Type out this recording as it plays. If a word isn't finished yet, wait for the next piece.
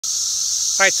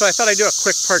All right, so I thought I'd do a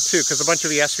quick part two because a bunch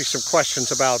of you asked me some questions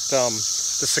about the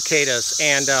cicadas,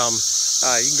 and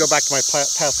you can go back to my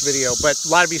past video, but a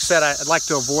lot of you said I'd like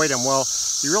to avoid them. Well,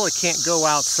 you really can't go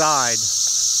outside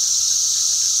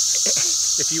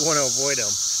if you want to avoid them.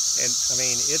 And I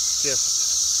mean, it's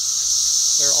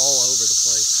just, they're all over the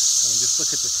place. I mean, just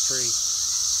look at this tree.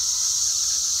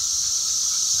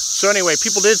 So anyway,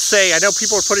 people did say, I know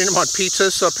people are putting them on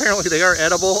pizzas, so apparently they are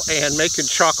edible, and making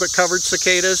chocolate-covered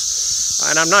cicadas.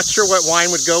 And I'm not sure what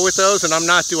wine would go with those, and I'm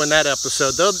not doing that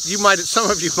episode. Though some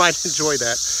of you might enjoy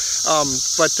that.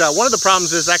 But one of the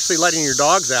problems is actually letting your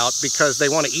dogs out because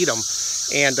they want to eat them.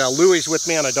 And Louie's with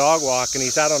me on a dog walk, and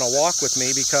he's out on a walk with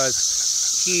me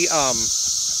because he,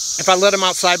 if I let him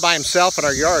outside by himself in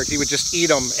our yard, he would just eat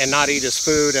them and not eat his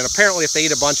food. And apparently if they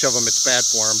eat a bunch of them, it's bad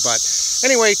for him. But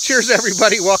anyway, cheers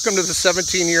everybody. Welcome to the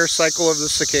 17-year cycle of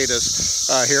the cicadas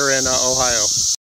here in Ohio.